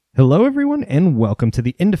Hello, everyone, and welcome to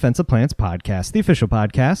the In Defense of Plants podcast, the official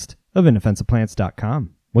podcast of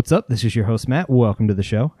indefenseofplants.com. What's up? This is your host, Matt. Welcome to the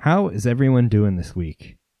show. How is everyone doing this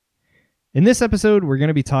week? In this episode, we're going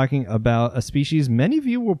to be talking about a species many of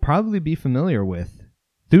you will probably be familiar with,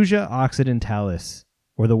 Thuja occidentalis,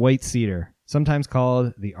 or the white cedar, sometimes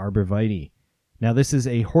called the arborvitae. Now, this is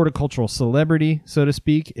a horticultural celebrity, so to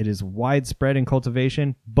speak. It is widespread in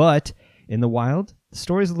cultivation, but in the wild, the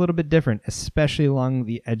story is a little bit different, especially along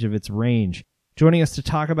the edge of its range. Joining us to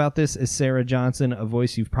talk about this is Sarah Johnson, a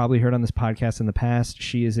voice you've probably heard on this podcast in the past.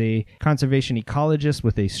 She is a conservation ecologist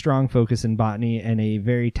with a strong focus in botany and a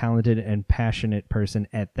very talented and passionate person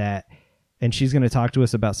at that. And she's going to talk to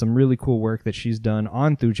us about some really cool work that she's done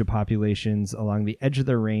on Thuja populations along the edge of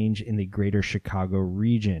the range in the greater Chicago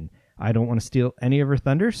region. I don't want to steal any of her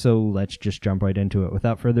thunder, so let's just jump right into it.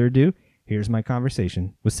 Without further ado, here's my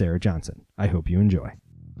conversation with Sarah Johnson. I hope you enjoy.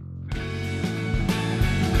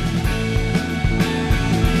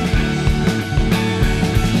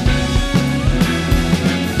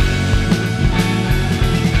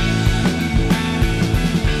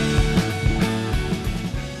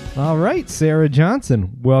 All right, Sarah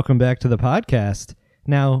Johnson, welcome back to the podcast.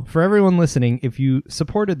 Now, for everyone listening, if you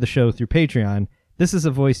supported the show through Patreon, this is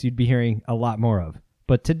a voice you'd be hearing a lot more of.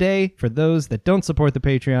 But today, for those that don't support the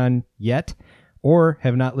Patreon yet or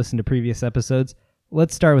have not listened to previous episodes,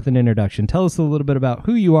 let's start with an introduction. Tell us a little bit about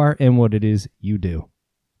who you are and what it is you do.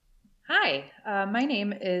 Hi, my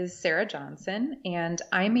name is Sarah Johnson, and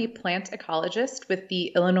I'm a plant ecologist with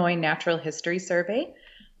the Illinois Natural History Survey,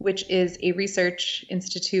 which is a research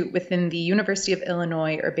institute within the University of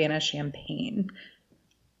Illinois Urbana-Champaign.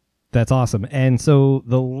 That's awesome. And so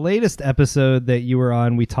the latest episode that you were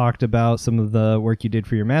on, we talked about some of the work you did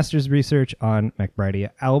for your master's research on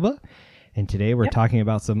McBridia alba. And today we're talking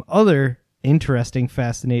about some other interesting,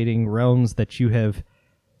 fascinating realms that you have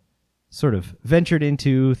sort of ventured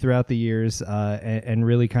into throughout the years and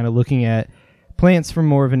really kind of looking at plants from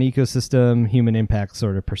more of an ecosystem, human impact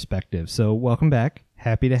sort of perspective. So welcome back.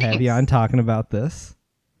 Happy to have you on talking about this.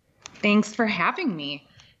 Thanks for having me.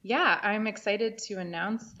 Yeah, I'm excited to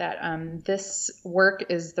announce that this work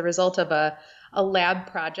is the result of a lab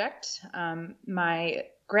project. My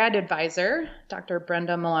grad advisor, Dr.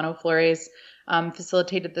 Brenda Milano Flores,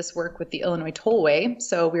 facilitated this work with the Illinois Tollway.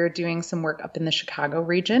 So we were doing some work up in the Chicago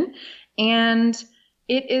region. And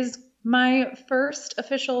it is my first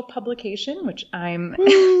official publication, which I'm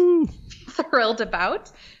thrilled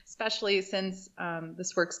about, especially since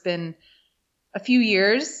this work's been a few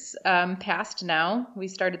years past now. We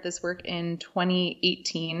started this work in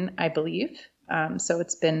 2018, I believe. So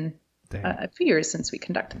it's been a few years since we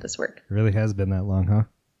conducted this work. It really has been that long, huh?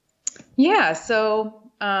 Yeah. So,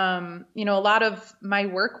 a lot of my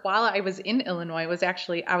work while I was in Illinois was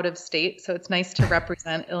actually out of state. So it's nice to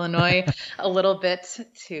represent Illinois a little bit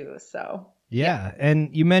too. So. Yeah.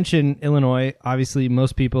 And you mentioned Illinois. Obviously,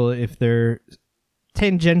 most people, if they're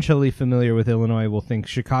tangentially familiar with Illinois, will think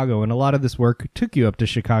Chicago, and a lot of this work took you up to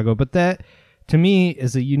Chicago, but that to me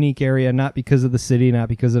is a unique area, not because of the city, not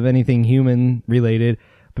because of anything human related,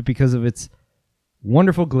 but because of its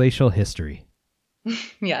wonderful glacial history.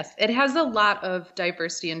 Yes, it has a lot of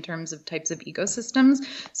diversity in terms of types of ecosystems.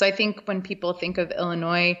 So I think when people think of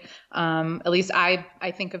Illinois, at least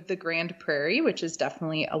I think of the Grand Prairie, which is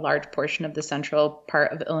definitely a large portion of the central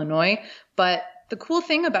part of Illinois, but the cool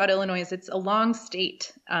thing about Illinois is it's a long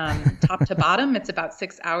state, top to bottom. It's about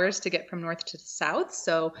 6 hours to get from north to south.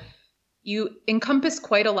 So you encompass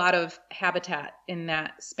quite a lot of habitat in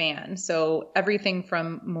that span. So everything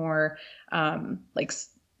from more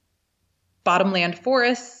bottomland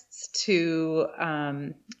forests to,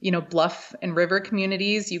 bluff and river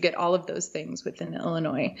communities, you get all of those things within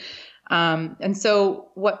Illinois. And so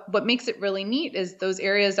what makes it really neat is those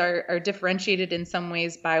areas are differentiated in some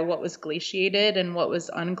ways by what was glaciated and what was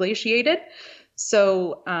unglaciated.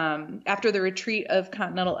 So after the retreat of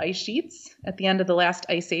continental ice sheets at the end of the last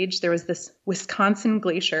ice age, there was this Wisconsin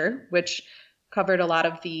glacier, which covered a lot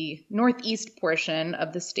of the northeast portion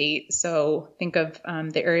of the state. So think of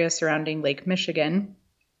the area surrounding Lake Michigan.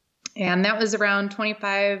 And that was around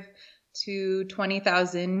 25 to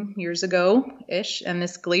 20,000 years ago-ish. And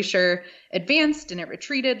this glacier advanced and it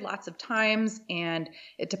retreated lots of times, and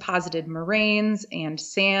it deposited moraines and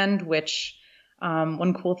sand, which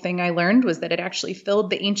one cool thing I learned was that it actually filled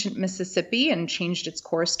the ancient Mississippi and changed its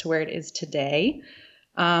course to where it is today.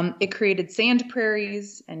 It created sand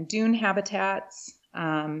prairies and dune habitats.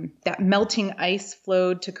 That melting ice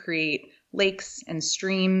flowed to create lakes and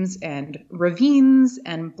streams and ravines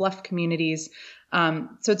and bluff communities.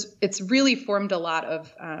 So it's really formed a lot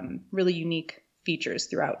of really unique features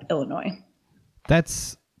throughout Illinois.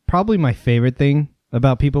 That's probably my favorite thing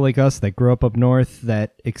about people like us that grow up north,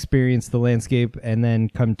 that experience the landscape and then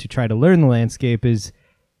come to try to learn the landscape, is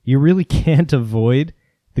you really can't avoid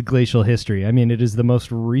the glacial history. I mean, it is the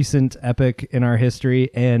most recent epoch in our history,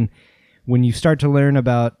 and when you start to learn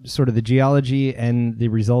about sort of the geology and the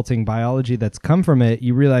resulting biology that's come from it,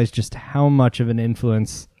 you realize just how much of an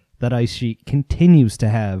influence that ice sheet continues to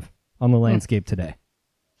have on the landscape today.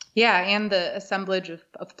 Yeah, and the assemblage of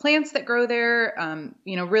plants that grow there.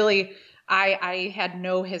 Really, I had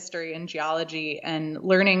no history in geology, and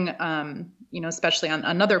learning, especially on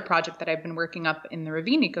another project that I've been working up in the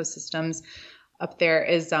ravine ecosystems up there,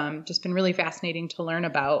 is just been really fascinating to learn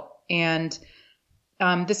about. And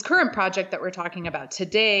this current project that we're talking about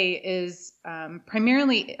today is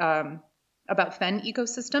primarily about fen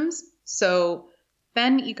ecosystems. So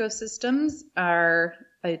fen ecosystems are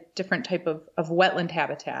a different type of wetland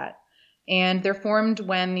habitat, and they're formed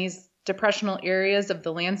when these depressional areas of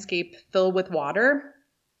the landscape fill with water,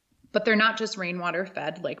 but they're not just rainwater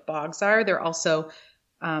fed like bogs are. They're also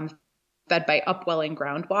fed by upwelling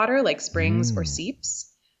groundwater like springs or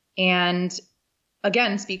seeps. And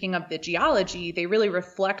again, speaking of the geology, they really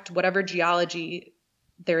reflect whatever geology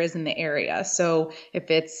there is in the area. So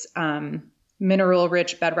if it's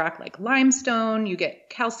mineral-rich bedrock like limestone, you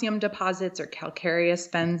get calcium deposits or calcareous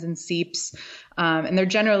fens and seeps, and they're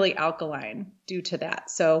generally alkaline due to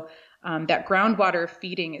that. So that groundwater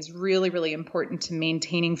feeding is really, really important to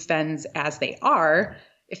maintaining fens as they are.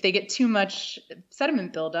 If they get too much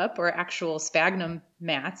sediment buildup or actual sphagnum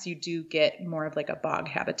mats, you do get more of like a bog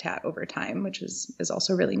habitat over time, which is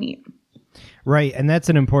also really neat. Right, and that's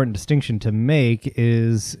an important distinction to make.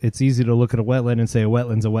 Is it's easy to look at a wetland and say a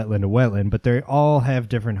wetland's a wetland, a wetland, but they all have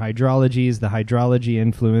different hydrologies. The hydrology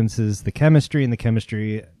influences the chemistry, and the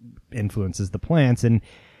chemistry influences the plants. And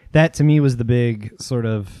that, to me, was the big sort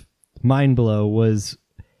of mind blow, was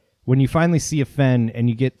when you finally see a fen and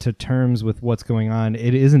you get to terms with what's going on.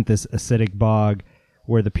 It isn't this acidic bog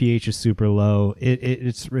where the pH is super low.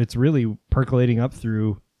 It's really percolating up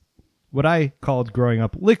through what I called growing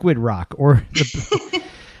up liquid rock, or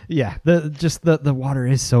the water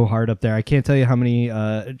is so hard up there. I can't tell you how many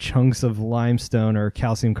chunks of limestone or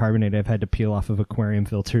calcium carbonate I've had to peel off of aquarium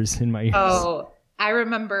filters in my ears. Oh, I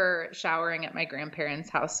remember showering at my grandparents'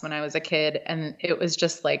 house when I was a kid, and it was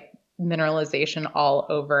just like mineralization all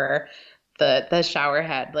over the shower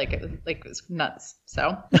head. Like it was nuts.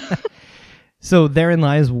 So therein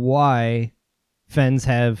lies why fens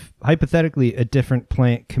have hypothetically a different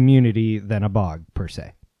plant community than a bog per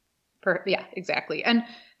se. Yeah, exactly. And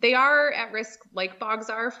they are at risk, like bogs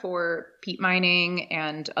are, for peat mining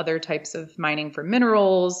and other types of mining for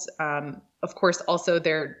minerals. Of course, also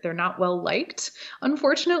they're not well liked.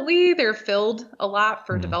 Unfortunately, they're filled a lot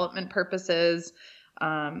for development purposes.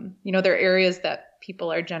 They're areas that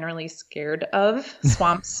people are generally scared of: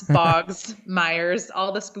 swamps, bogs, mires,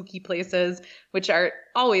 all the spooky places, which are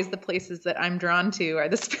always the places that I'm drawn to, are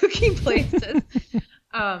the spooky places.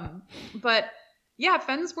 But yeah,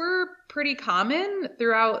 fens were pretty common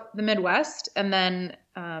throughout the Midwest. And then,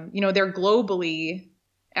 they're globally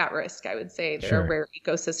at risk, I would say. They're a rare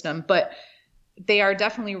ecosystem, but they are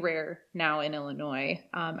definitely rare now in Illinois.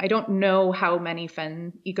 I don't know how many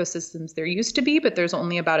fen ecosystems there used to be, but there's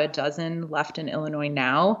only about a dozen left in Illinois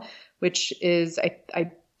now, which is,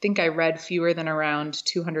 I think I read, fewer than around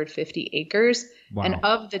 250 acres. Wow. And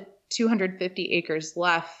of the 250 acres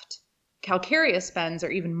left, calcareous fens are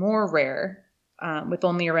even more rare, with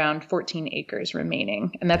only around 14 acres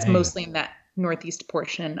remaining. And that's mostly in that northeast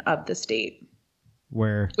portion of the state.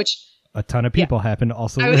 Which a ton of people happen to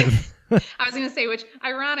also live. I was going to say, which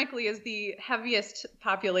ironically is the heaviest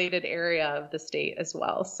populated area of the state as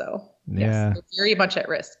well. So yes, they're very much at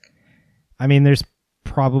risk. I mean, there's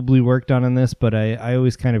probably work done on this, but I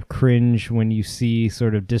always kind of cringe when you see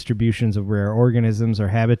sort of distributions of rare organisms or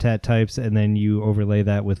habitat types, and then you overlay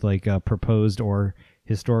that with like a proposed or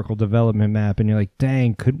historical development map, and you're like,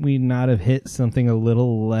 dang, could we not have hit something a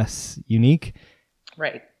little less unique?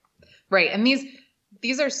 Right. And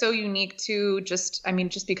these are so unique too, just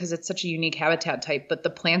because it's such a unique habitat type, but the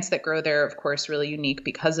plants that grow there, of course, really unique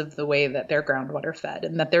because of the way that they're groundwater fed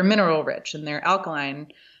and that they're mineral rich and they're alkaline.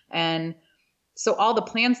 And so all the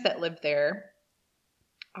plants that live there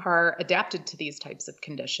are adapted to these types of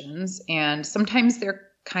conditions. And sometimes they're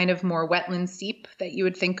kind of more wetland seep that you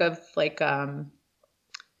would think of, like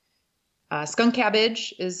skunk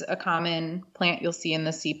cabbage is a common plant you'll see in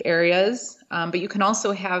the seep areas, but you can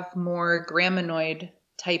also have more graminoid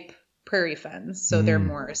type prairie fens. So they're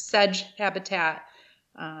more sedge habitat,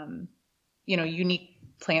 unique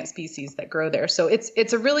plant species that grow there. So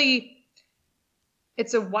it's a really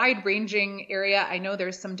It's a wide ranging area. I know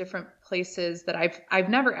there's some different places that I've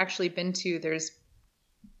never actually been to. There's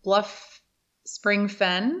Bluff Spring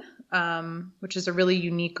Fen, which is a really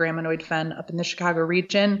unique graminoid fen up in the Chicago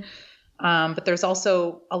region. But there's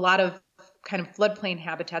also a lot of kind of floodplain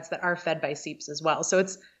habitats that are fed by seeps as well. So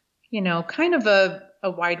it's, kind of a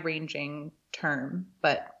wide ranging term,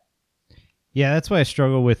 but. Yeah, that's why I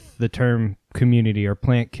struggle with the term community or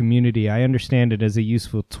plant community. I understand it as a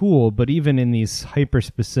useful tool, but even in these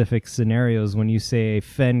hyper-specific scenarios, when you say a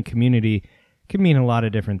fen community, it can mean a lot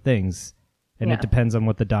of different things. And It depends on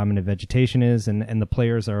what the dominant vegetation is, and the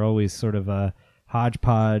players are always sort of a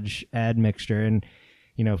hodgepodge admixture. And,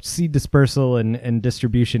 seed dispersal and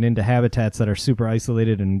distribution into habitats that are super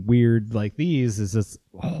isolated and weird like these is this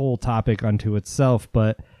whole topic unto itself.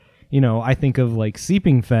 But, I think of like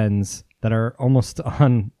seeping fens that are almost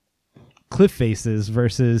on cliff faces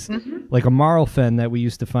versus like a marl fen that we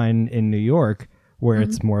used to find in New York, where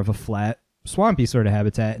it's more of a flat, swampy sort of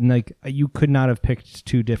habitat. And like you could not have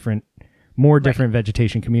picked more different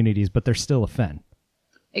vegetation communities, but they're still a fen.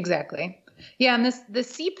 Exactly. Yeah, and the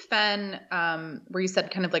seep fen, where you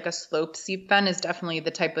said kind of like a slope seep fen, is definitely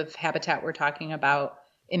the type of habitat we're talking about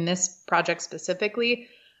in this project specifically.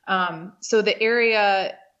 So the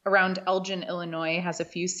area around Elgin, Illinois has a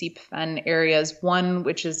few seep fen areas. One,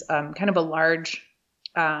 which is kind of a large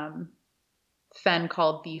fen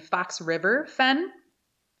called the Fox River fen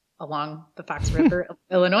along the Fox River,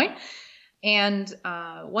 Illinois. And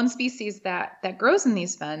one species that grows in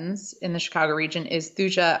these fens in the Chicago region is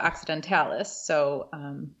Thuja occidentalis, so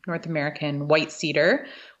North American white cedar,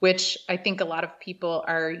 which I think a lot of people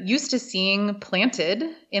are used to seeing planted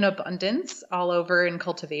in abundance all over in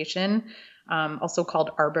cultivation, also called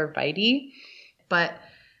arborvitae. But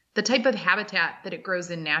the type of habitat that it grows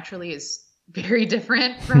in naturally is very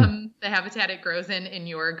different from the habitat it grows in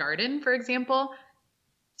your garden, for example.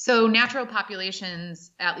 So natural populations,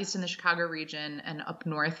 at least in the Chicago region and up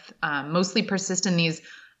north, mostly persist in these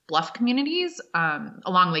bluff communities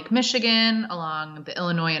along Lake Michigan, along the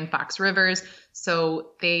Illinois and Fox Rivers.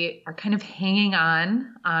 So they are kind of hanging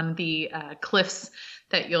on the cliffs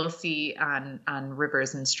that you'll see on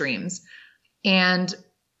rivers and streams. And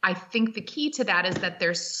I think the key to that is that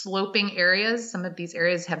there's sloping areas. Some of these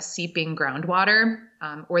areas have seeping groundwater,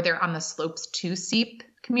 or they're on the slopes to seep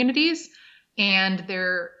communities. And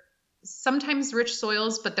they're sometimes rich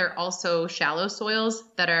soils, but they're also shallow soils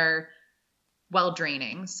that are well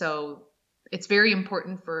draining. So it's very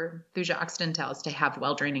important for Thuja occidentalis to have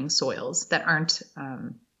well draining soils that aren't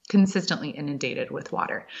consistently inundated with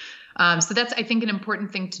water. So that's, I think, an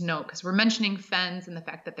important thing to note, because we're mentioning fens and the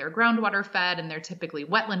fact that they're groundwater fed and they're typically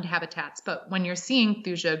wetland habitats. But when you're seeing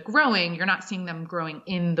Thuja growing, you're not seeing them growing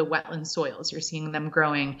in the wetland soils. You're seeing them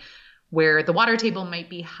growing where the water table might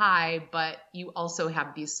be high, but you also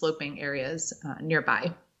have these sloping areas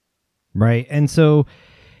nearby. Right. And so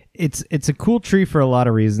it's a cool tree for a lot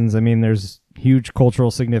of reasons. I mean, there's huge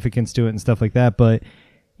cultural significance to it and stuff like that. But,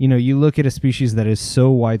 you look at a species that is so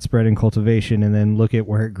widespread in cultivation and then look at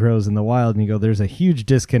where it grows in the wild and you go, there's a huge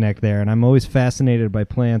disconnect there. And I'm always fascinated by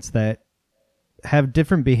plants that have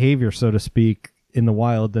different behavior, so to speak, in the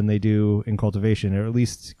wild than they do in cultivation, or at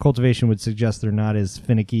least cultivation would suggest they're not as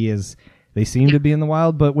finicky as they seem to be in the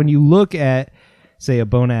wild. But when you look at, say, a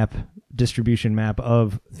BONAP distribution map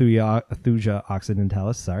of Thuja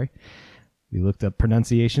occidentalis, sorry, we looked up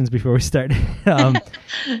pronunciations before we started,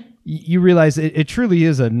 you realize it truly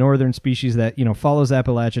is a northern species that, follows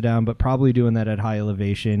Appalachia down, but probably doing that at high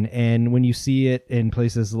elevation. And when you see it in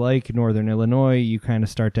places like northern Illinois, you kind of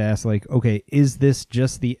start to ask, like, okay, is this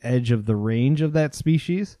just the edge of the range of that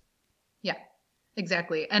species? Yeah,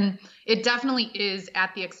 exactly. And it definitely is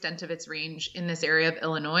at the extent of its range in this area of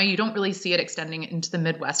Illinois. You don't really see it extending into the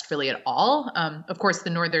Midwest really at all. Of course,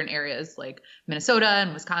 the northern areas like Minnesota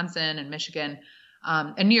and Wisconsin and Michigan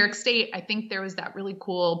and New York State. I think there was that really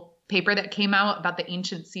cool paper that came out about the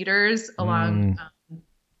ancient cedars along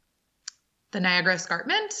the Niagara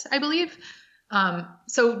Escarpment, I believe.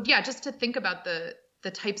 So yeah, just to think about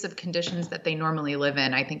the types of conditions that they normally live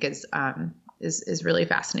in, I think is really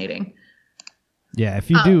fascinating. Yeah, if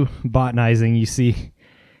you do botanizing, you see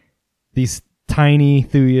these tiny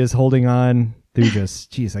thujas holding on.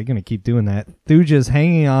 Thujas, I'm gonna keep doing that. Thujas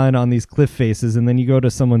hanging on these cliff faces, and then you go to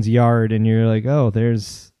someone's yard and you're like, oh,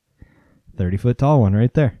 there's a 30-foot tall one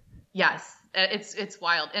right there. Yes, it's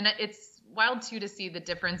wild. And it's wild too to see the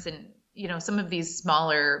difference in, some of these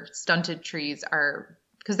smaller stunted trees are,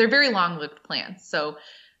 because they're very long-lived plants. So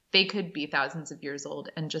they could be thousands of years old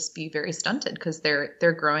and just be very stunted because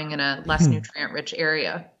they're growing in a less nutrient-rich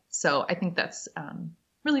area. So I think that's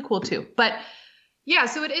really cool too. But yeah,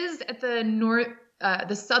 so it is at the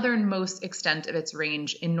the southernmost extent of its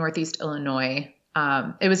range in Northeast Illinois.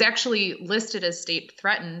 It was actually listed as state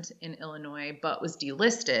threatened in Illinois, but was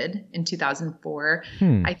delisted in 2004.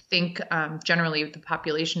 I think generally the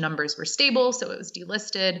population numbers were stable, so it was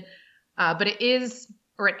delisted. But it is,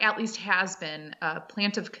 or it at least has been, a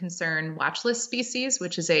plant of concern watch list species,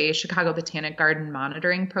 which is a Chicago Botanic Garden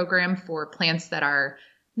monitoring program for plants that are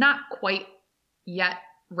not quite yet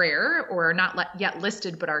rare or not yet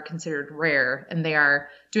listed, but are considered rare. And they are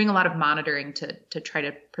doing a lot of monitoring to try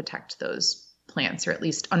to protect those plants, or at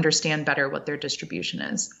least understand better what their distribution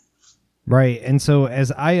is. Right. And so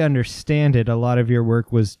as I understand it, a lot of your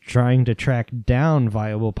work was trying to track down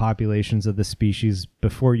viable populations of the species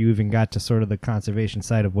before you even got to sort of the conservation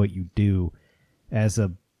side of what you do as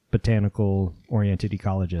a botanical oriented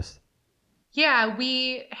ecologist. Yeah,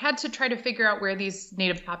 we had to try to figure out where these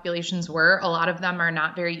native populations were. A lot of them are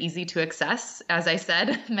not very easy to access. As I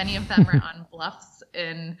said, many of them are on bluffs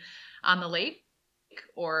on the lake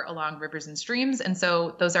or along rivers and streams. And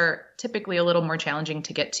so those are typically a little more challenging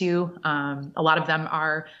to get to. A lot of them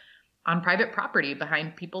are on private property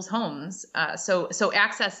behind people's homes. So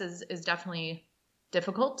access is definitely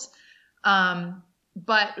difficult.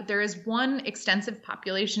 But there is one extensive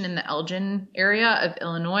population in the Elgin area of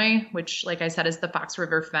Illinois, which, like I said, is the Fox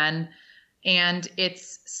River Fen. And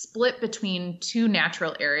it's split between two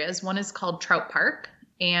natural areas. One is called Trout Park,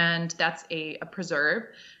 and that's a preserve.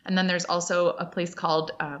 And then there's also a place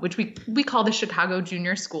called, which we call the Chicago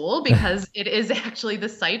Junior School, because it is actually the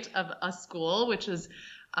site of a school, which is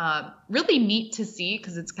really neat to see,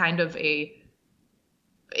 because it's kind of a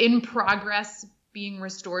in progress being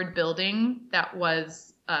restored building that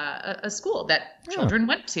was a school that children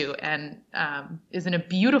went to, and is in a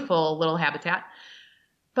beautiful little habitat.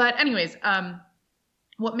 But anyways,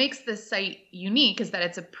 what makes this site unique is that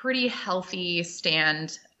it's a pretty healthy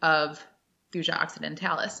stand of Thuja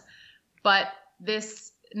occidentalis. But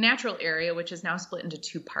this natural area, which is now split into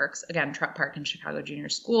two parks, again, Trout Park and Chicago Junior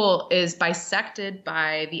School, is bisected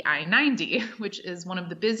by the I-90, which is one of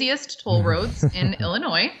the busiest toll roads in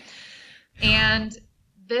Illinois. And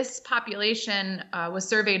this population was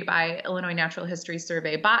surveyed by Illinois Natural History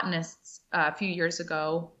Survey botanists a few years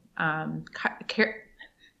ago.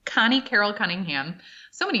 Connie Carroll Cunningham,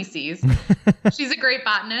 so many C's. She's a great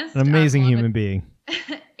botanist. An amazing human being.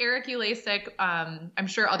 Eric Ulasik, I'm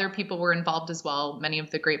sure other people were involved as well, many of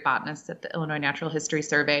the great botanists at the Illinois Natural History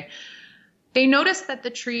Survey. They noticed that the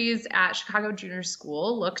trees at Chicago Junior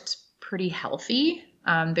School looked pretty healthy.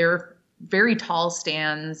 They're very tall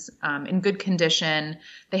stands, in good condition.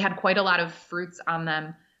 They had quite a lot of fruits on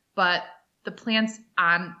them, but the plants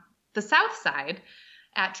on the south side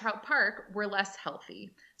at Trout Park were less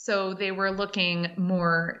healthy. So they were looking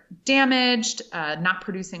more damaged, not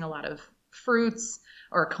producing a lot of fruits,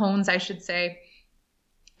 or cones, I should say,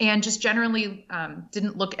 and just generally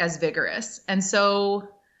didn't look as vigorous. And so,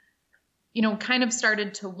 kind of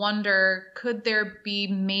started to wonder, could there be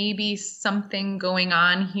maybe something going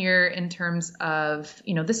on here in terms of,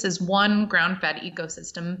 this is one ground-fed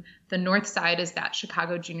ecosystem. The north side is that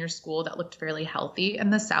Chicago Junior School that looked fairly healthy,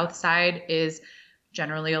 and the south side is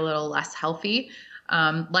generally a little less healthy,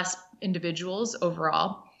 less individuals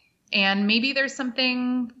overall. And maybe there's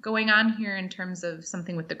something going on here in terms of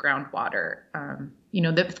something with the groundwater.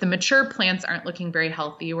 If the mature plants aren't looking very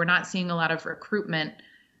healthy, we're not seeing a lot of recruitment.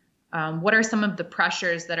 What are some of the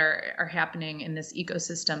pressures that are happening in this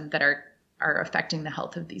ecosystem that are affecting the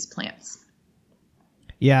health of these plants?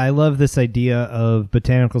 Yeah, I love this idea of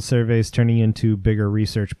botanical surveys turning into bigger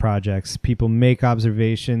research projects. People make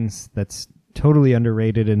observations that's totally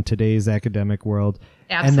underrated in today's academic world.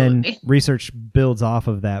 Absolutely. And then research builds off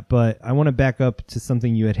of that. But I want to back up to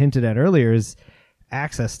something you had hinted at earlier, is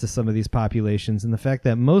access to some of these populations, and the fact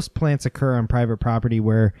that most plants occur on private property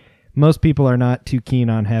where most people are not too keen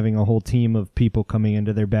on having a whole team of people coming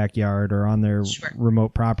into their backyard or on their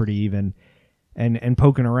remote property even and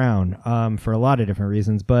poking around for a lot of different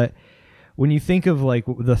reasons. But when you think of like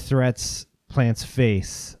the threats plants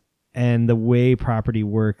face and the way property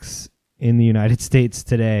works in the United States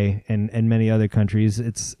today and many other countries,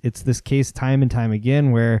 it's this case time and time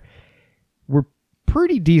again where we're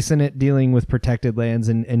pretty decent at dealing with protected lands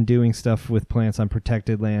and doing stuff with plants on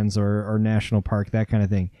protected lands or national park, that kind of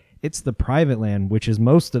thing. It's the private land, which is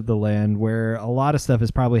most of the land, where a lot of stuff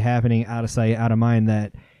is probably happening out of sight, out of mind,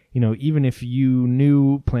 that, even if you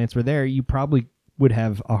knew plants were there, you probably would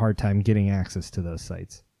have a hard time getting access to those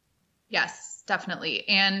sites. Yes, definitely.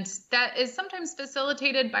 And that is sometimes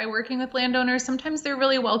facilitated by working with landowners. Sometimes they're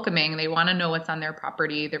really welcoming. They want to know what's on their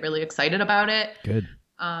property. They're really excited about it. Good.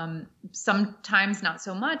 Sometimes not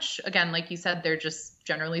so much. Again, like you said, they're just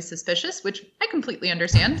generally suspicious, which I completely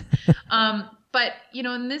understand. But,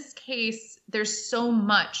 in this case, there's so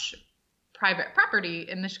much private property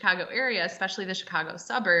in the Chicago area, especially the Chicago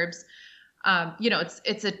suburbs.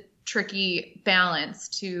 It's a tricky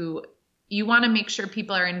balance you want to make sure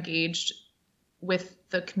people are engaged with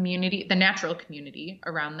the community, the natural community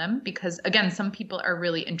around them, because again, some people are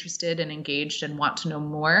really interested and engaged and want to know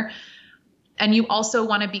more. And you also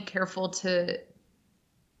want to be careful to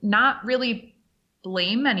not really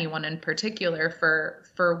blame anyone in particular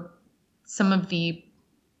for some of the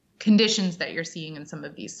conditions that you're seeing in some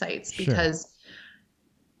of these sites, because,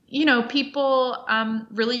 people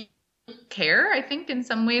really care, I think, in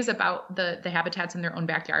some ways about the habitats in their own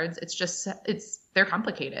backyards. They're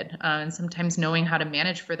complicated. And sometimes knowing how to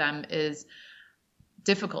manage for them is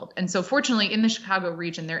difficult. And so fortunately in the Chicago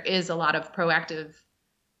region, there is a lot of proactive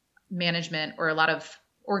management, or a lot of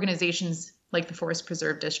organizations like the Forest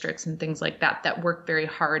Preserve Districts and things like that work very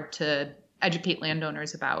hard to educate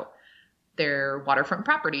landowners about their waterfront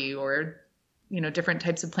property, or, different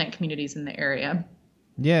types of plant communities in the area.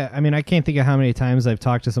 Yeah, I mean, I can't think of how many times I've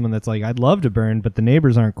talked to someone that's like, I'd love to burn, but the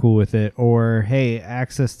neighbors aren't cool with it. Or, hey,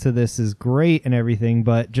 access to this is great and everything,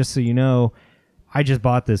 but just so you know, I just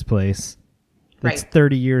bought this place. That's right.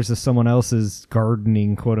 30 years of someone else's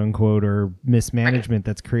gardening, quote unquote, or mismanagement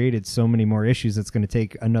that's created so many more issues. It's going to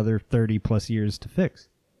take another 30 plus years to fix.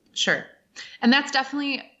 Sure. And that's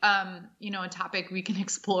definitely, a topic we can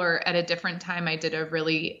explore at a different time. I did a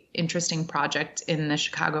really interesting project in the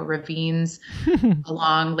Chicago ravines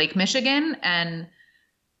along Lake Michigan. And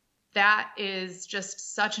that is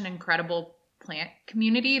just such an incredible plant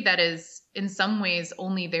community that is in some ways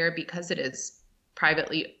only there because it is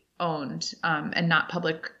privately owned, and not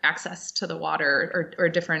public access to the water, or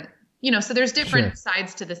different, so there's different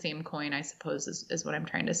sides to the same coin, I suppose, is what I'm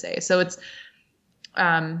trying to say. So it's,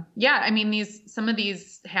 some of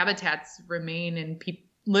these habitats remain in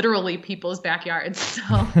literally people's backyards.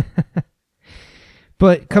 So.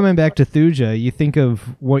 But coming back to Thuja, you think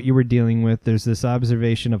of what you were dealing with. There's this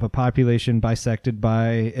observation of a population bisected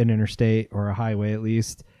by an interstate, or a highway at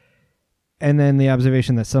least. And then the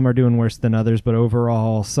observation that some are doing worse than others, but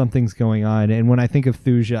overall something's going on. And when I think of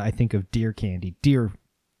Thuja, I think of deer candy. Deer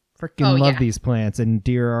freaking love these plants, and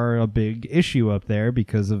deer are a big issue up there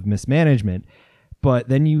because of mismanagement. But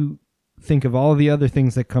then you think of all the other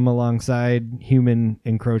things that come alongside human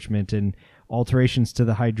encroachment and alterations to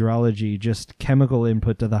the hydrology, just chemical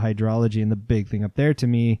input to the hydrology. And the big thing up there to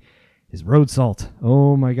me is road salt.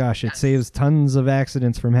 Oh my gosh, it saves tons of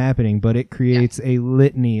accidents from happening, but it creates a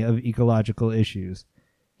litany of ecological issues.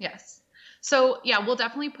 Yes. So we'll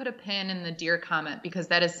definitely put a pin in the deer comment, because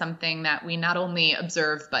that is something that we not only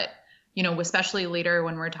observe, but, especially later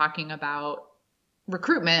when we're talking about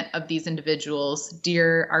recruitment of these individuals,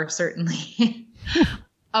 deer are certainly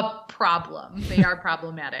a problem. They are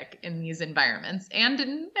problematic in these environments and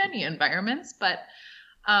in many environments. But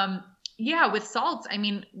with salts, I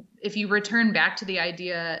mean, if you return back to the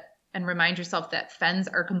idea and remind yourself that fens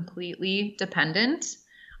are completely dependent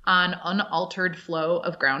on unaltered flow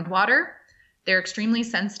of groundwater, they're extremely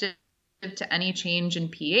sensitive to any change in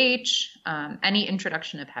pH, any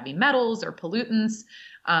introduction of heavy metals or pollutants.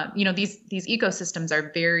 These ecosystems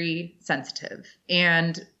are very sensitive.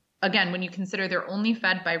 And again, when you consider they're only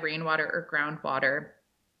fed by rainwater or groundwater,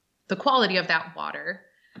 the quality of that water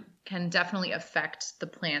can definitely affect the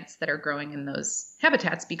plants that are growing in those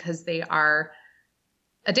habitats, because they are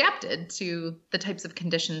adapted to the types of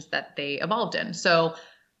conditions that they evolved in. So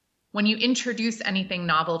when you introduce anything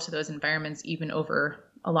novel to those environments, even over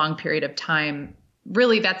a long period of time,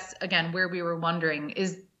 really that's, again, where we were wondering,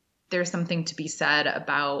 is there something to be said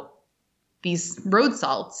about these road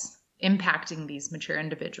salts impacting these mature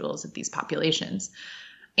individuals of these populations?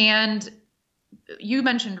 And you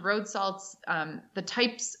mentioned road salts. The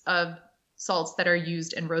types of salts that are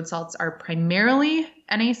used in road salts are primarily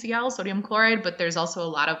NaCl, sodium chloride, but there's also a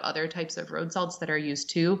lot of other types of road salts that are used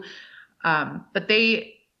too. But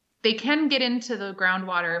they can get into the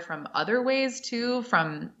groundwater from other ways too,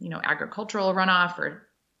 from, agricultural runoff or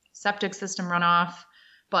septic system runoff.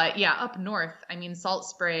 But up north, I mean, salt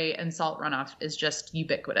spray and salt runoff is just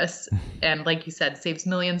ubiquitous. And like you said, saves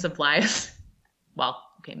millions of lives. Well,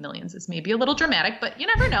 okay, millions is maybe a little dramatic, but you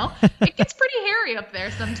never know. It gets pretty hairy up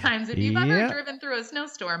there sometimes. If you've ever driven through a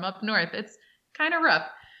snowstorm up north, it's kind of rough.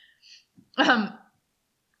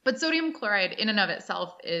 But sodium chloride in and of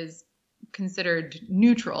itself is considered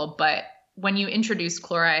neutral. But when you introduce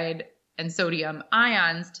chloride and sodium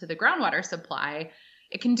ions to the groundwater supply,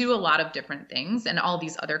 it can do a lot of different things, and all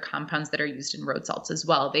these other compounds that are used in road salts as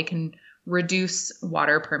well. They can reduce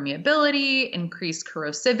water permeability, increase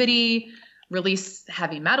corrosivity, release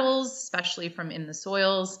heavy metals, especially from in the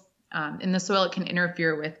soils. In the soil, it can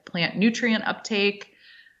interfere with plant nutrient uptake,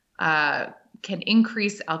 can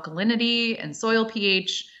increase alkalinity and soil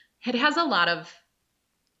pH. It has a lot of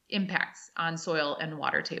impacts on soil and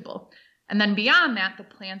water table. And then beyond that, the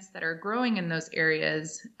plants that are growing in those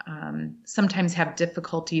areas sometimes have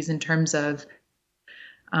difficulties in terms of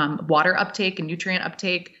water uptake and nutrient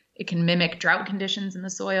uptake. It can mimic drought conditions in the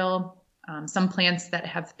soil. Some plants that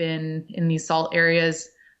have been in these salt areas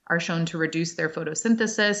are shown to reduce their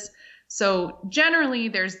photosynthesis. So generally,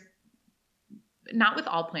 there's not with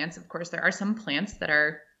all plants, of course, there are some plants that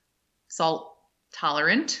are salt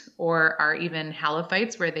tolerant or are even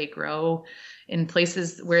halophytes where they grow in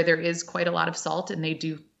places where there is quite a lot of salt and they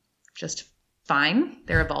do just fine.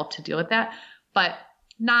 They're evolved to deal with that. But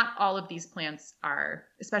not all of these plants are,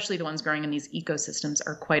 especially the ones growing in these ecosystems,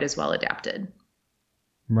 are quite as well adapted.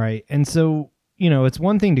 Right. And so, it's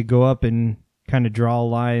one thing to go up and kind of draw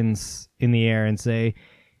lines in the air and say,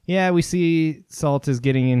 yeah, we see salt is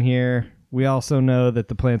getting in here. We also know that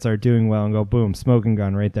the plants are doing well, and go, boom, smoking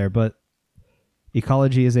gun right there. But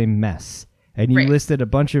ecology is a mess. And you listed a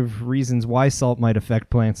bunch of reasons why salt might affect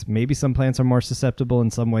plants. Maybe some plants are more susceptible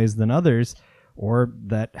in some ways than others, or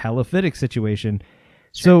that halophytic situation.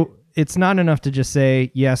 Sure. So it's not enough to just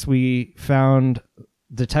say, yes, we found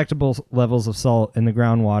detectable levels of salt in the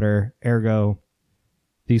groundwater, ergo,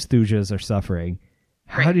 these thujas are suffering.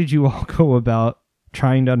 Right. How did you all go about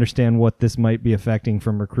trying to understand what this might be affecting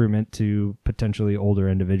from recruitment to potentially older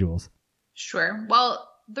individuals? Sure. Well,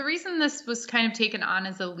 the reason this was kind of taken on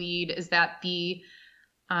as a lead is that the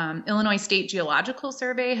Illinois State Geological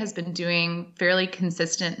Survey has been doing fairly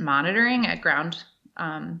consistent monitoring at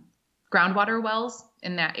groundwater wells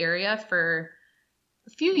in that area for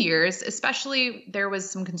a few years. Especially, there was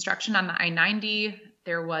some construction on the I-90.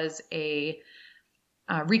 There was a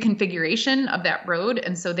reconfiguration of that road,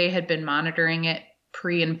 and so they had been monitoring it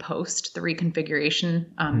pre and post the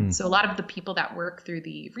reconfiguration. So a lot of the people that work through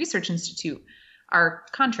the Research Institute are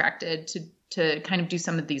contracted to kind of do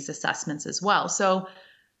some of these assessments as well. So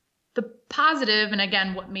the positive, and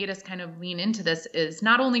again, what made us kind of lean into this is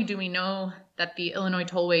not only do we know that the Illinois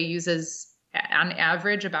Tollway uses on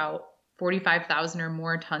average about 45,000 or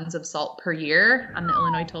more tons of salt per year on the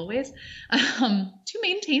Illinois tollways to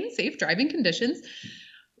maintain safe driving conditions,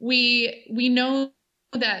 we know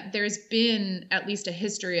that there's been at least a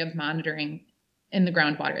history of monitoring in the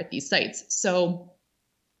groundwater at these sites. So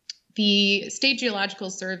the State Geological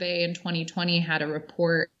Survey in 2020 had a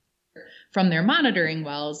report from their monitoring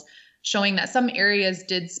wells showing that some areas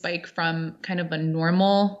did spike from kind of a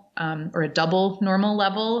normal or a double normal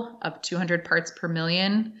level of 200 parts per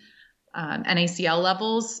million NaCl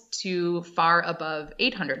levels to far above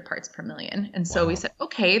 800 parts per million. And so we said,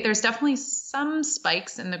 okay, there's definitely some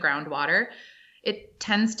spikes in the groundwater. It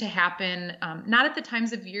tends to happen not at the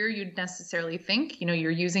times of year you'd necessarily think.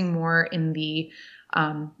 You're using more in the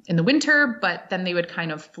winter, but then they would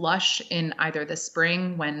kind of flush in either the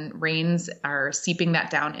spring when rains are seeping that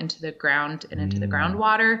down into the ground and into the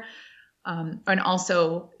groundwater. And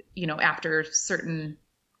also, after certain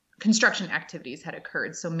construction activities had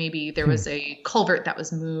occurred. So maybe there was a culvert that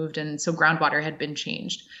was moved and so groundwater had been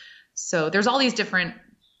changed. So there's all these different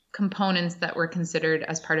components that were considered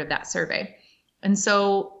as part of that survey. And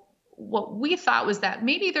so what we thought was that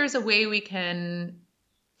maybe there's a way we can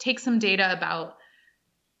take some data about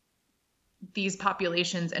these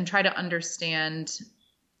populations and try to understand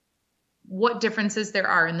what differences there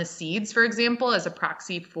are in the seeds, for example, as a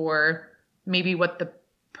proxy for maybe what the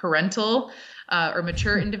parental or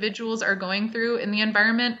mature individuals are going through in the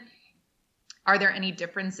environment. Are there any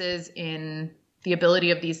differences in the ability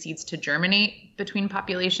of these seeds to germinate between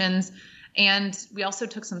populations? And we also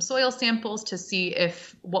took some soil samples to see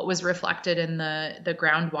if what was reflected in the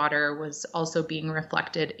groundwater was also being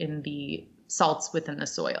reflected in the salts within the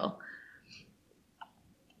soil.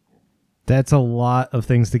 That's a lot of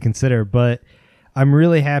things to consider, but I'm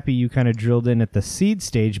really happy you kind of drilled in at the seed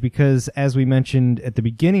stage because, as we mentioned at the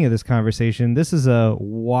beginning of this conversation, this is a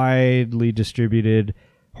widely distributed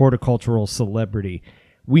horticultural celebrity.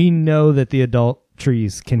 We know that the adult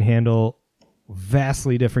trees can handle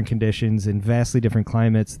vastly different conditions and vastly different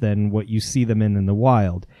climates than what you see them in the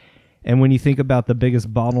wild. And when you think about the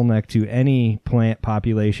biggest bottleneck to any plant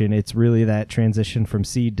population, it's really that transition from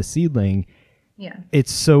seed to seedling. Yeah.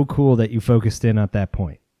 It's so cool that you focused in at that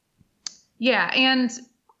point. Yeah, and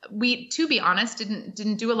we, to be honest,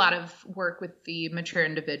 didn't do a lot of work with the mature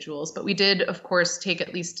individuals, but we did, of course, take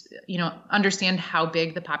at least, understand how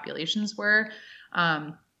big the populations were.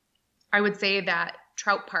 I would say that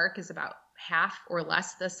Trout Park is about half or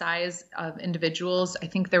less the size of individuals. I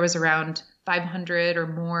think there was around 500 or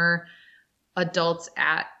more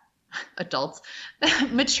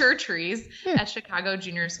mature trees at Chicago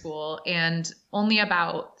Junior School, and only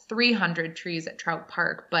about 300 trees at Trout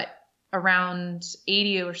Park, but around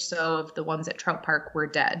 80 or so of the ones at Trout Park were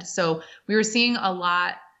dead. So we were seeing a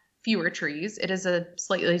lot fewer trees. It is a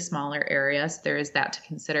slightly smaller area, so there is that to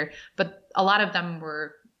consider, but a lot of them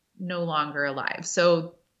were no longer alive.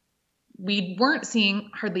 So we weren't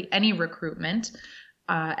seeing hardly any recruitment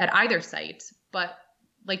at either site, but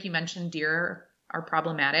like you mentioned, deer are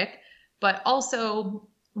problematic. But also,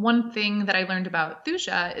 one thing that I learned about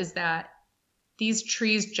Thuja is that these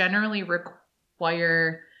trees generally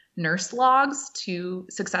require nurse logs to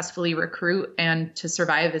successfully recruit and to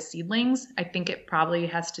survive as seedlings. I think it probably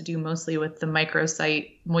has to do mostly with the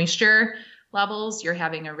microsite moisture levels. You're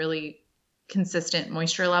having a really consistent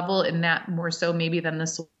moisture level in that, more so maybe than the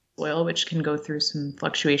soil, which can go through some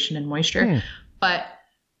fluctuation in moisture. But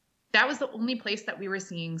that was the only place that we were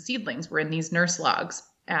seeing seedlings, were in these nurse logs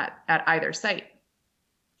at either site.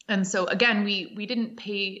 And so again, we didn't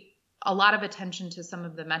pay a lot of attention to some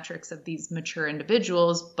of the metrics of these mature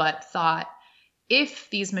individuals, but thought if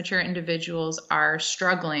these mature individuals are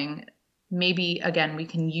struggling, maybe again, we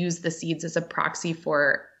can use the seeds as a proxy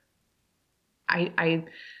for, I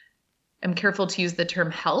am careful to use the term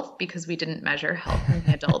health because we didn't measure health in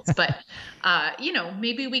the adults, but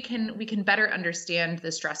maybe we can better understand the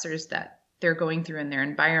stressors that they're going through in their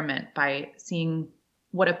environment by seeing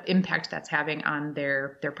what impact that's having on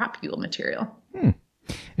their propagule material.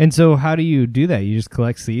 And so how do you do that? You just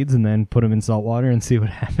collect seeds and then put them in salt water and see what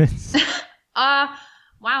happens?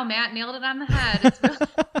 Wow, Matt, nailed it on the head. It's really,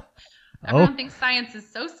 everyone thinks science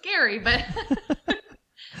is so scary, but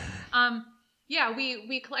yeah,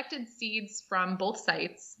 we collected seeds from both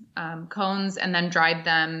sites, cones, and then dried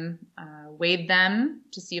them, weighed them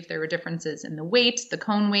to see if there were differences in the weight, the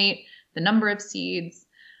cone weight, the number of seeds.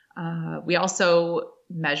 We also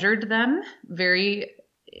measured them. Very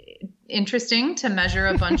interesting to measure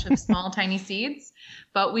a bunch of small, tiny seeds,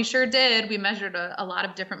 but we sure did. We measured a lot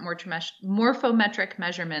of different morphometric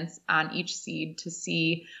measurements on each seed to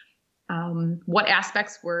see what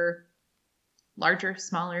aspects were larger,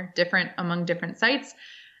 smaller, different among different sites.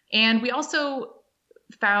 And we also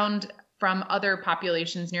found from other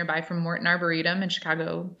populations nearby, from Morton Arboretum and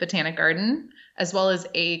Chicago Botanic Garden, as well as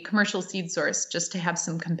a commercial seed source, just to have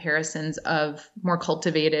some comparisons of more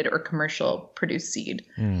cultivated or commercial produced seed.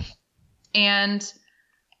 And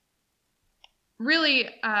really,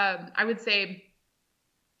 I would say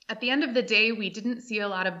at the end of the day, we didn't see a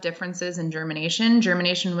lot of differences in germination.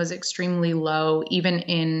 Germination was extremely low, even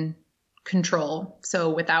in control,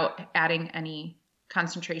 so without adding any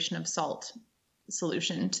concentration of salt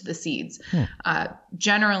solution to the seeds.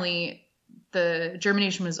 Generally, the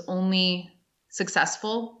germination was only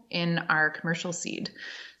successful in our commercial seed.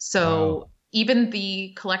 So even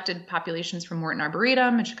the collected populations from Morton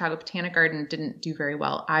Arboretum and Chicago Botanic Garden didn't do very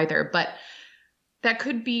well either. But that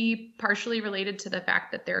could be partially related to the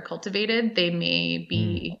fact that they're cultivated. They may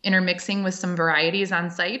be intermixing with some varieties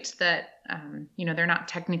on site that, they're not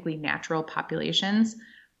technically natural populations.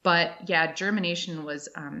 But yeah, germination was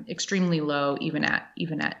extremely low, even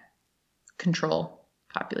at control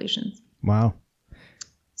populations. Wow.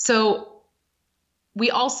 So we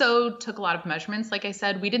also took a lot of measurements. Like I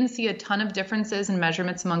said, we didn't see a ton of differences in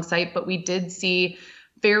measurements among site, but we did see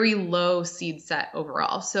very low seed set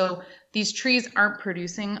overall. So these trees aren't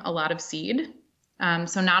producing a lot of seed.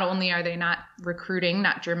 So not only are they not recruiting,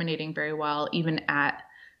 not germinating very well, even at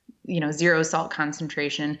zero salt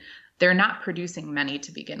concentration, they're not producing many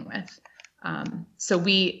to begin with. So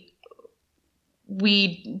we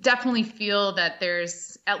definitely feel that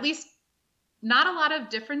there's at least not a lot of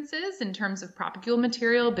differences in terms of propagule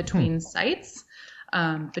material between sites,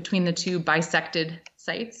 between the two bisected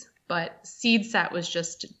sites, but seed set was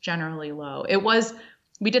just generally low.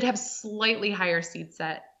 We did have slightly higher seed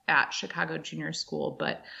set at Chicago Junior School,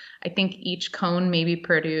 but I think each cone maybe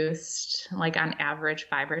produced like on average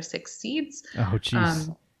 5 or 6 seeds. Oh, geez.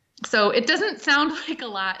 So it doesn't sound like a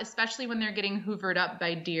lot, especially when they're getting hoovered up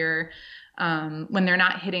by deer, when they're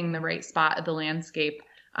not hitting the right spot of the landscape.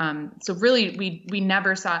 So really, we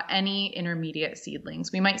never saw any intermediate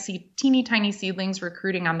seedlings. We might see teeny tiny seedlings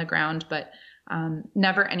recruiting on the ground, but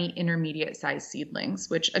never any intermediate size seedlings,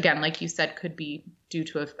 which again, like you said, could be due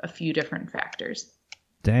to a few different factors.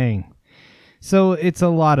 Dang. So it's a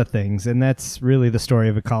lot of things, and that's really the story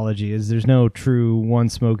of ecology, is there's no true one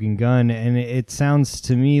smoking gun. And it sounds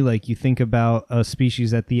to me like you think about a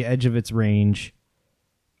species at the edge of its range,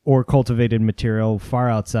 or cultivated material far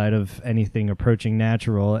outside of anything approaching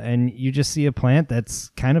natural. And you just see a plant that's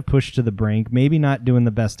kind of pushed to the brink, maybe not doing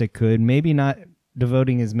the best it could, maybe not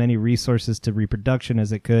devoting as many resources to reproduction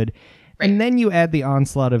as it could. Right. And then you add the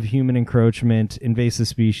onslaught of human encroachment, invasive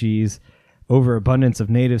species, overabundance of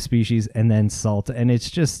native species, and then salt. And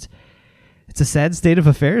it's a sad state of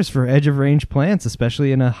affairs for edge of range plants,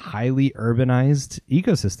 especially in a highly urbanized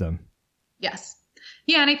ecosystem. Yes.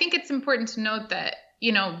 Yeah. And I think it's important to note that,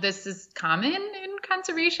 this is common in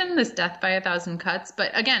conservation, this death by 1,000 cuts. But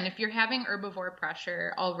again, if you're having herbivore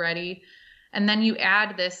pressure already, and then you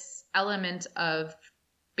add this element of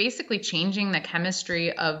basically changing the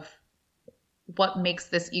chemistry of what makes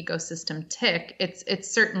this ecosystem tick,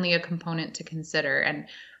 it's certainly a component to consider. And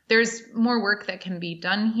there's more work that can be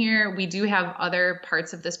done here. We do have other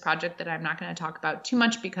parts of this project that I'm not going to talk about too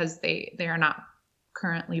much because they are not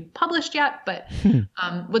currently published yet. But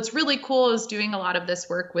what's really cool is doing a lot of this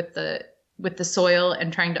work with the soil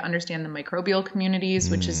and trying to understand the microbial communities,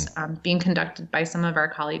 which is being conducted by some of our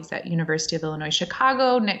colleagues at University of Illinois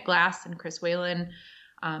Chicago, Nick Glass and Chris Whalen.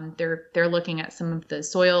 They're looking at some of the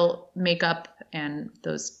soil makeup and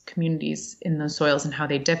those communities in those soils and how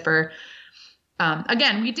they differ.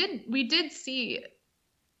 Again, we did see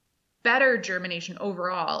better germination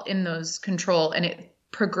overall in those control, and it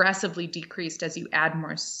progressively decreased as you add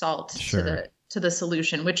more salt to the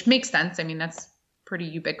solution, which makes sense. I mean, that's pretty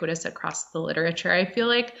ubiquitous across the literature, I feel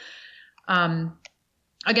like.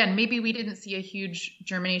 Again, maybe we didn't see a huge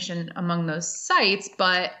germination among those sites,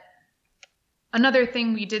 but another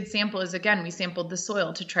thing we did sample is, again, we sampled the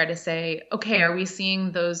soil to try to say, okay, are we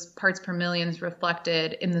seeing those parts per millions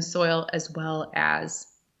reflected in the soil as well as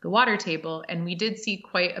the water table? And we did see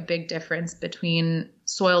quite a big difference between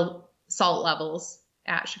soil salt levels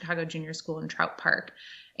at Chicago Junior School and Trout Park.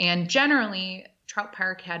 And generally, Trout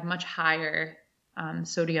Park had much higher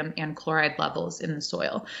sodium and chloride levels in the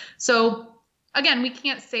soil. So again, we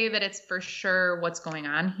can't say that it's for sure what's going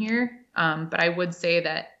on here, but I would say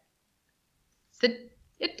that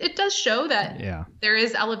it does show that there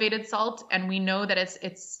is elevated salt, and we know that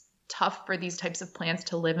it's tough for these types of plants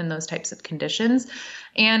to live in those types of conditions,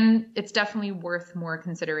 and it's definitely worth more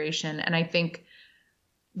consideration. And I think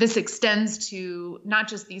this extends to not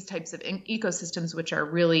just these types of ecosystems, which are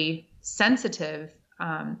really sensitive,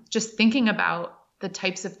 just thinking about the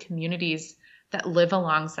types of communities that live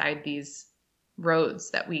alongside these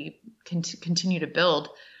roads that we continue to build.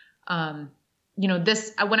 When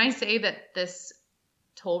I say that this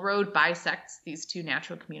toll road bisects these two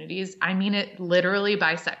natural communities, I mean it literally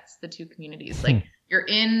bisects the two communities. Like, you're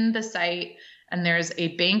in the site and there's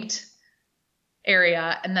a banked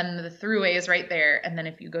area, and then the thruway is right there. And then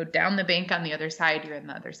if you go down the bank on the other side, you're in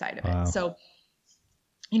the other side of it. So,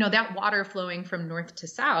 that water flowing from north to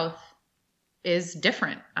south is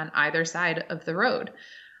different on either side of the road.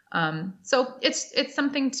 So it's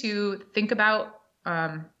something to think about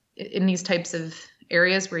in these types of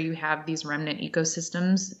areas where you have these remnant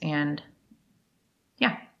ecosystems. And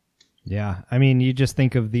yeah. I mean, you just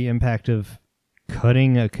think of the impact of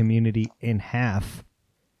cutting a community in half,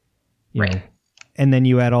 you know, and then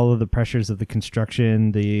you add all of the pressures of the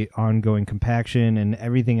construction, the ongoing compaction, and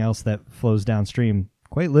everything else that flows downstream,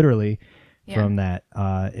 quite literally, from that.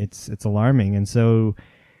 It's alarming. And so,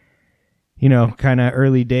 kind of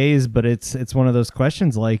early days, but it's one of those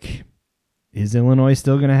questions like, is Illinois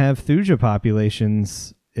still going to have thuja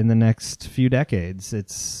populations in the next few decades?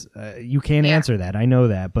 It's you can't answer that. I know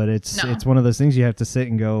that, but it's one of those things you have to sit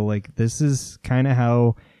and go, like, this is kind of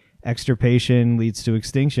how extirpation leads to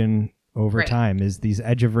extinction over time, is these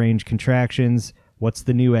edge of range contractions. What's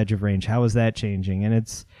the new edge of range? How is that changing? And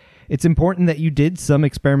it's important that you did some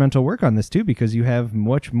experimental work on this too, because you have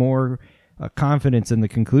much more confidence in the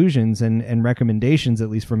conclusions and recommendations, at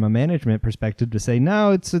least from a management perspective, to say,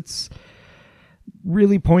 no, it's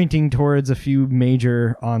really pointing towards a few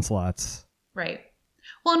major onslaughts. Right.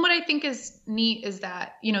 Well, and what I think is neat is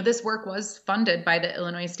that, this work was funded by the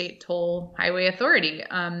Illinois State Toll Highway Authority.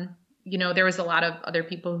 There was a lot of other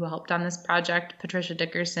people who helped on this project: Patricia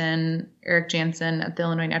Dickerson, Eric Jansen at the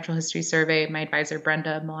Illinois Natural History Survey, my advisor,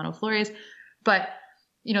 Brenda Milano Flores. But,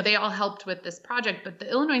 they all helped with this project. But the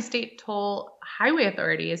Illinois State Toll Highway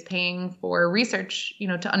Authority is paying for research,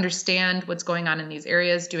 to understand what's going on in these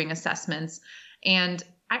areas, doing assessments. And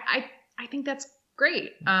I think that's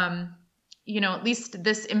great. At least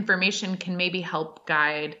this information can maybe help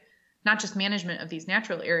guide not just management of these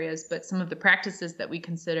natural areas, but some of the practices that we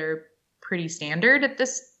consider pretty standard at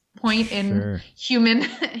this point in human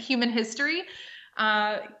history.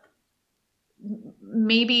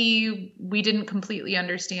 Maybe we didn't completely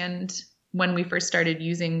understand when we first started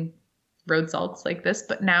using road salts like this,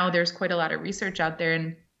 but now there's quite a lot of research out there,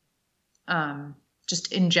 and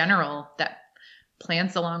just in general, that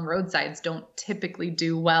plants along roadsides don't typically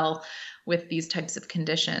do well with these types of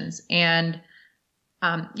conditions. And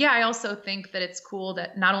I also think that it's cool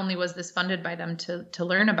that not only was this funded by them to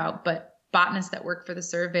learn about, but botanists that work for the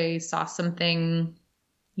survey saw something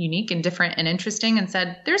unique and different and interesting and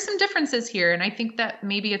said, there's some differences here. And I think that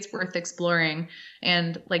maybe it's worth exploring.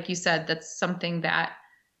 And like you said, that's something that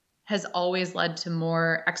has always led to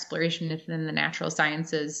more exploration within the natural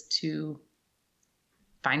sciences to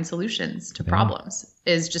find solutions to problems,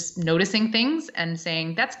 is just noticing things and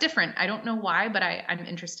saying, that's different. I don't know why, but I'm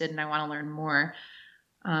interested and I want to learn more.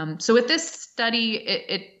 So with this study,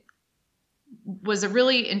 it was a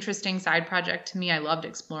really interesting side project to me. I loved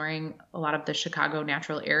exploring a lot of the Chicago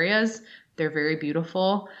natural areas. They're very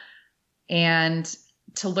beautiful. And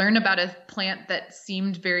to learn about a plant that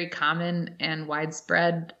seemed very common and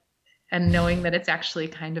widespread, and knowing that it's actually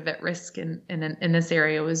kind of at risk in this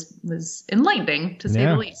area was enlightening, to say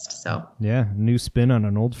the least. So new spin on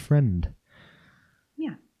an old friend.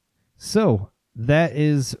 Yeah. So that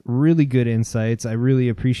is really good insights. I really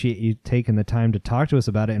appreciate you taking the time to talk to us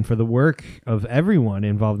about it and for the work of everyone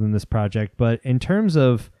involved in this project. But in terms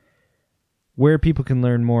of where people can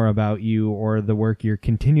learn more about you or the work you're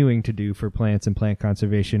continuing to do for plants and plant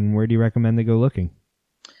conservation, where do you recommend they go looking?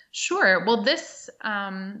 Sure. Well, this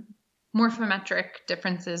morphometric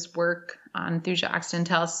differences work on Thuja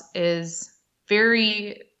occidentalis is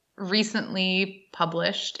very recently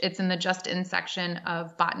published. It's in the Just In section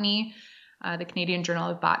of Botany, the Canadian Journal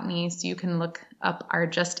of Botany. So you can look up our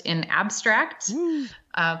Just In abstract.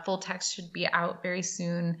 Full text should be out very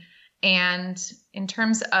soon. And in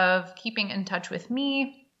terms of keeping in touch with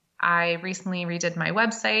me, I recently redid my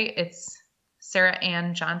website. It's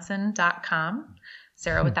sarahannjohnson.com,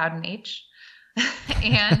 Sarah without an H.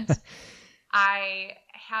 And I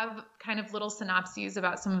have kind of little synopses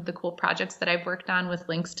about some of the cool projects that I've worked on with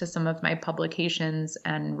links to some of my publications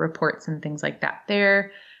and reports and things like that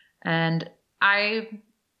there. And I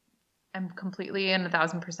am completely and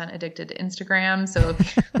 1,000% addicted to Instagram. So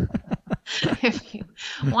if you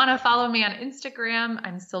want to follow me on Instagram,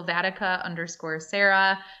 I'm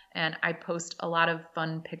Sylvatica_Sarah. And I post a lot of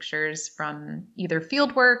fun pictures from either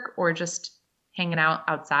field work or just hanging out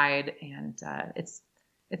outside. And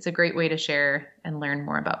it's a great way to share and learn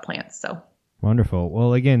more about plants. So wonderful.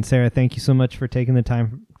 Well, again, Sarah, thank you so much for taking the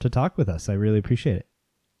time to talk with us. I really appreciate it.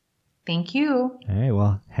 Thank you. All right.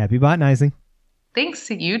 Well, happy botanizing. Thanks.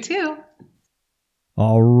 You too.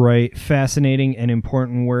 All right. Fascinating and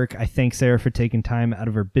important work. I thank Sarah for taking time out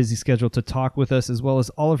of her busy schedule to talk with us, as well as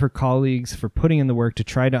all of her colleagues for putting in the work to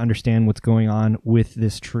try to understand what's going on with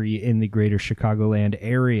this tree in the greater Chicagoland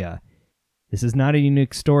area. This is not a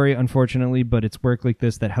unique story, unfortunately, but it's work like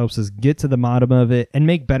this that helps us get to the bottom of it and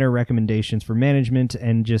make better recommendations for management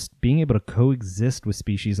and just being able to coexist with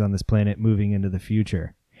species on this planet moving into the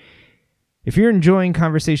future. If you're enjoying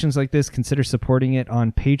conversations like this, consider supporting it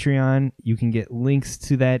on Patreon. You can get links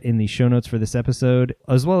to that in the show notes for this episode,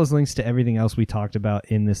 as well as links to everything else we talked about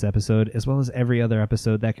in this episode, as well as every other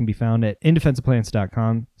episode that can be found at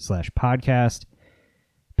indefenseofplants.com/podcast.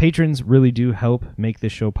 Patrons really do help make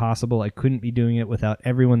this show possible. I couldn't be doing it without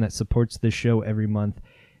everyone that supports this show every month.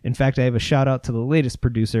 In fact, I have a shout out to the latest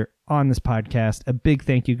producer on this podcast. A big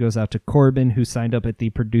thank you goes out to Corbin, who signed up at the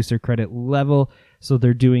producer credit level, so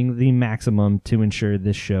they're doing the maximum to ensure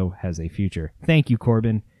this show has a future. Thank you,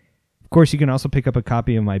 Corbin. Of course, you can also pick up a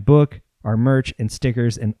copy of my book, our merch, and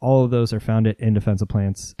stickers, and all of those are found at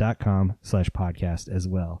indefenseofplants.com/podcast as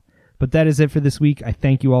well. But that is it for this week. I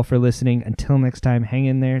thank you all for listening. Until next time, hang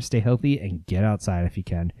in there, stay healthy, and get outside if you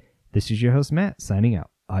can. This is your host, Matt, signing out.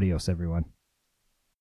 Adios, everyone.